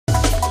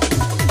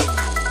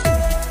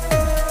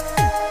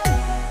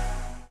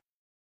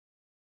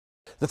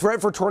The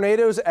threat for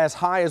tornadoes as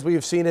high as we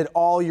have seen it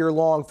all year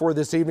long for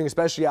this evening,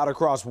 especially out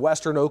across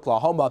western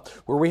Oklahoma,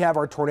 where we have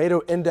our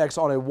tornado index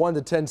on a 1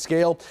 to 10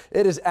 scale.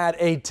 It is at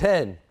a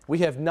 10. We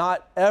have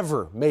not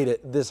ever made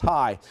it this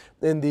high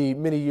in the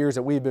many years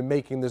that we've been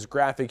making this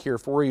graphic here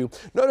for you.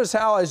 Notice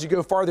how as you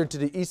go farther to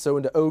the east, so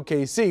into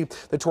OKC,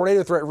 the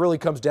tornado threat really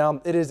comes down.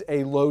 It is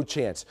a low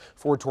chance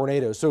for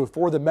tornadoes. So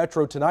for the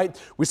metro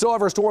tonight, we still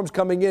have our storms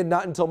coming in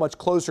not until much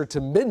closer to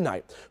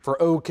midnight for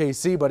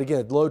OKC. But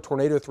again, low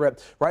tornado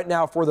threat right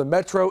now for the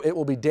metro. It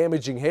will be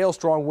damaging hail,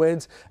 strong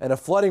winds, and a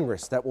flooding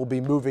risk that will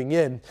be moving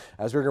in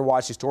as we're going to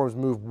watch these storms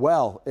move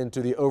well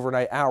into the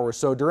overnight hours.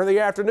 So during the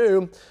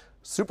afternoon,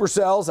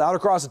 supercells out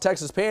across the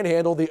Texas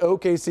Panhandle, the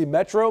OKC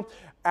metro.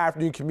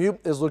 Afternoon commute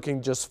is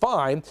looking just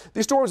fine.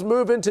 These storms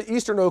move into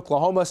eastern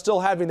Oklahoma, still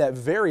having that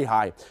very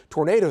high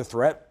tornado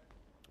threat.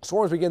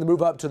 Storms begin to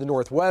move up to the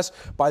northwest.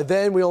 By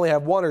then, we only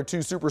have 1 or 2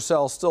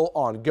 supercells still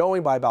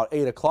ongoing by about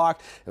 8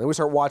 o'clock. And then we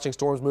start watching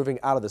storms moving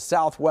out of the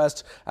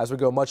southwest as we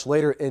go much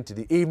later into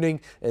the evening.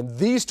 And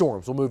these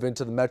storms will move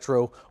into the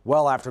metro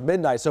well after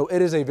midnight. So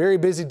it is a very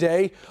busy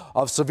day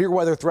of severe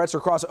weather threats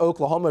across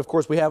Oklahoma. Of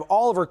course, we have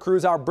all of our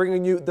crews out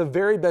bringing you the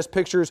very best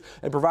pictures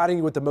and providing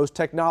you with the most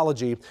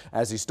technology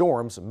as these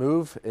storms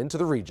move into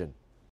the region.